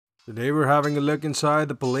Today we're having a look inside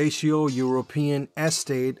the Palatial European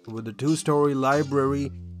estate with a 2-story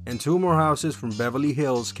library and 2 more houses from Beverly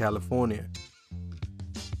Hills, California.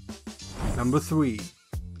 Number 3.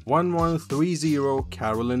 1130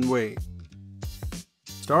 Carolyn Way.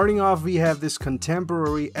 Starting off, we have this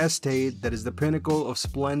contemporary estate that is the pinnacle of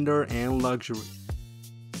splendor and luxury.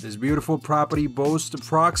 This beautiful property boasts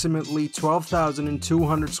approximately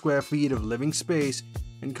 12,200 square feet of living space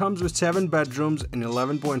and comes with 7 bedrooms and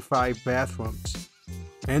 11.5 bathrooms.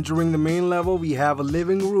 Entering the main level, we have a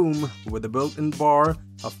living room with a built-in bar,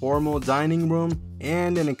 a formal dining room,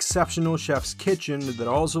 and an exceptional chef's kitchen that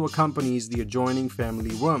also accompanies the adjoining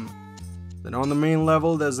family room. Then on the main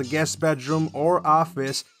level, there's a guest bedroom or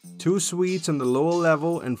office, 2 suites on the lower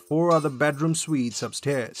level, and 4 other bedroom suites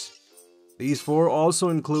upstairs. These 4 also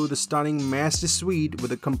include a stunning master suite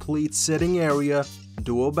with a complete sitting area,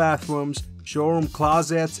 dual bathrooms, showroom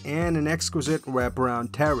closets, and an exquisite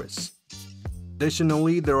wraparound terrace.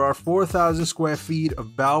 Additionally, there are 4,000 square feet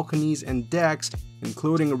of balconies and decks,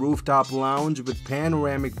 including a rooftop lounge with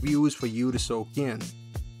panoramic views for you to soak in.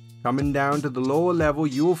 Coming down to the lower level,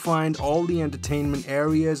 you will find all the entertainment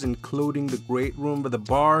areas, including the great room with a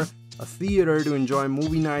bar, a theater to enjoy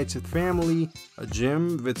movie nights with family, a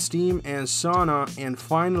gym with steam and sauna, and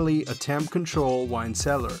finally a temp control wine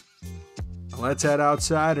cellar. Now let's head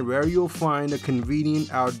outside, where you'll find a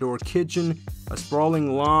convenient outdoor kitchen, a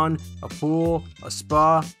sprawling lawn, a pool, a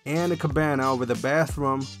spa, and a cabana with a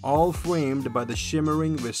bathroom, all framed by the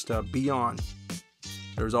shimmering vista beyond.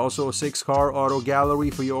 There's also a 6-car auto gallery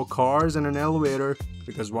for your cars and an elevator,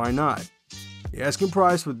 because why not? The asking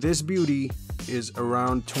price for this beauty is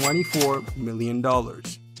around $24 million.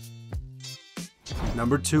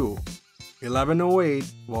 Number 2.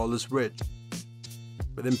 1108 Wallace Ridge.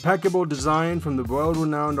 With impeccable design from the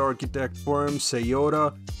world-renowned architect firm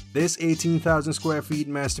Sayota, this 18,000 square feet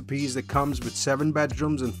masterpiece that comes with 7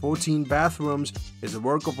 bedrooms and 14 bathrooms is a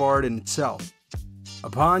work of art in itself.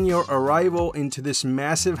 Upon your arrival into this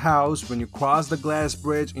massive house, when you cross the glass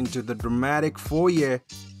bridge into the dramatic foyer,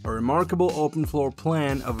 a remarkable open floor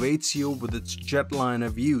plan awaits you with its jetliner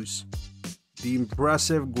views. The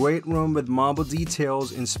impressive great room with marble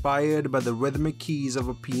details inspired by the rhythmic keys of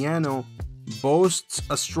a piano boasts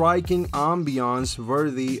a striking ambiance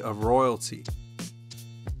worthy of royalty.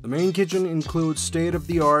 The main kitchen includes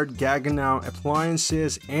state-of-the-art Gaggenau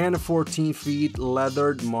appliances and a 14-feet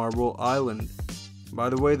leathered marble island. By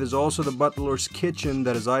the way, there's also the butler's kitchen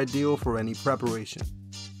that is ideal for any preparation.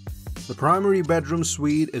 The primary bedroom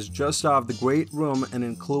suite is just off the great room and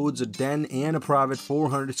includes a den and a private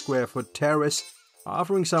 400 square foot terrace,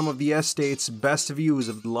 offering some of the estate's best views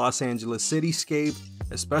of the Los Angeles cityscape,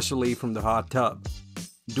 especially from the hot tub.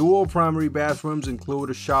 Dual primary bathrooms include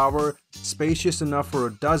a shower, spacious enough for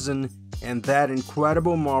a dozen, and that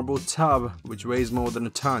incredible marble tub which weighs more than a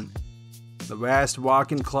ton. The vast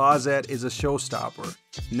walk-in closet is a showstopper.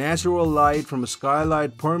 Natural light from a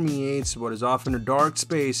skylight permeates what is often a dark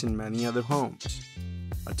space in many other homes.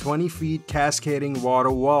 A 20-feet cascading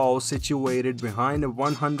water wall situated behind a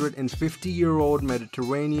 150-year-old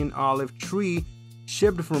Mediterranean olive tree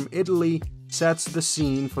shipped from Italy sets the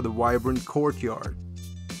scene for the vibrant courtyard.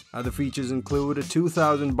 Other features include a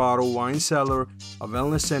 2,000-bottle wine cellar, a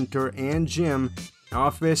wellness center and gym, an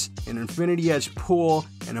office, an infinity-edge pool,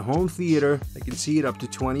 and a home theater that can seat up to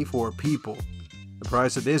 24 people. The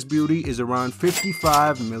price of this beauty is around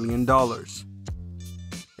 $55 million.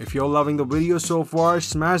 If you're loving the video so far,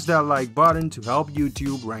 smash that like button to help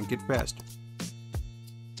YouTube rank it faster.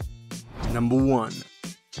 Number 1.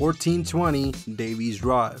 1420 Davies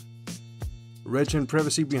Drive. Rich in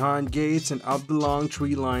privacy behind gates and up the long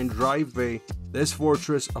tree-lined driveway, this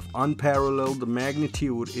fortress of unparalleled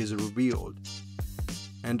magnitude is revealed.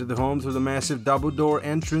 Enter the home through the massive double-door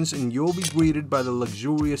entrance and you'll be greeted by the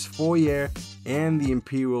luxurious foyer and the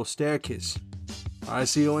imperial staircase. High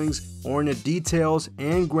ceilings, ornate details,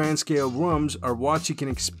 and grand-scale rooms are what you can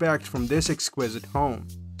expect from this exquisite home.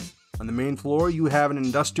 On the main floor, you have an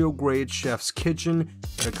industrial-grade chef's kitchen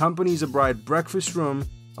that accompanies a bright breakfast room,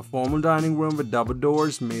 a formal dining room with double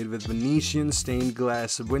doors made with Venetian stained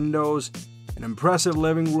glass windows, an impressive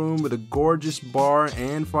living room with a gorgeous bar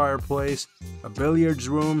and fireplace, a billiards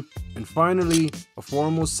room, and finally, a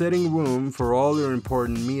formal sitting room for all your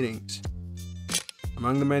important meetings.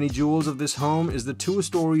 Among the many jewels of this home is the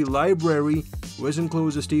 2-story library, which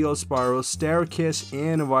includes a steel spiral staircase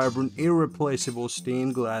and a vibrant, irreplaceable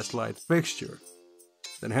stained glass light fixture.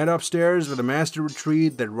 Then head upstairs where the master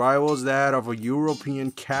retreat that rivals that of a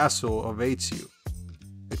European castle awaits you.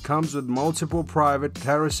 It comes with multiple private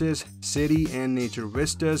terraces, city and nature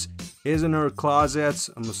vistas, his and her closets,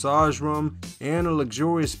 a massage room, and a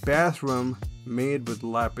luxurious bathroom made with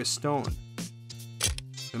lapis stone.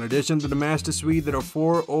 In addition to the master suite, there are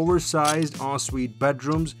 4 oversized ensuite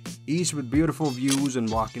bedrooms, each with beautiful views and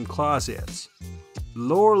walk-in closets. The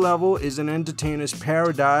lower level is an entertainer's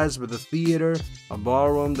paradise with a theater, a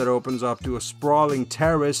ballroom that opens up to a sprawling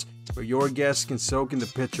terrace where your guests can soak in the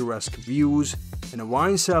picturesque views, and a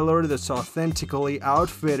wine cellar that's authentically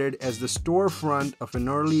outfitted as the storefront of an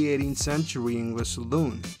early 18th century English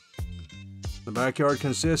saloon. The backyard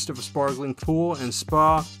consists of a sparkling pool and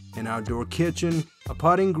spa, an outdoor kitchen, a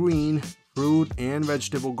putting green, fruit and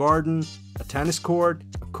vegetable garden, a tennis court,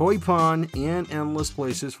 a koi pond, and endless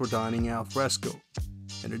places for dining al fresco.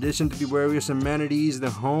 In addition to the various amenities, the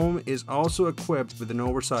home is also equipped with an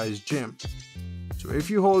oversized gym. So if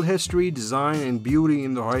you hold history, design, and beauty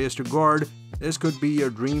in the highest regard, this could be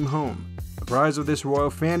your dream home. The price of this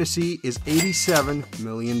royal fantasy is $87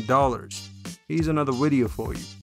 million. Here's another video for you.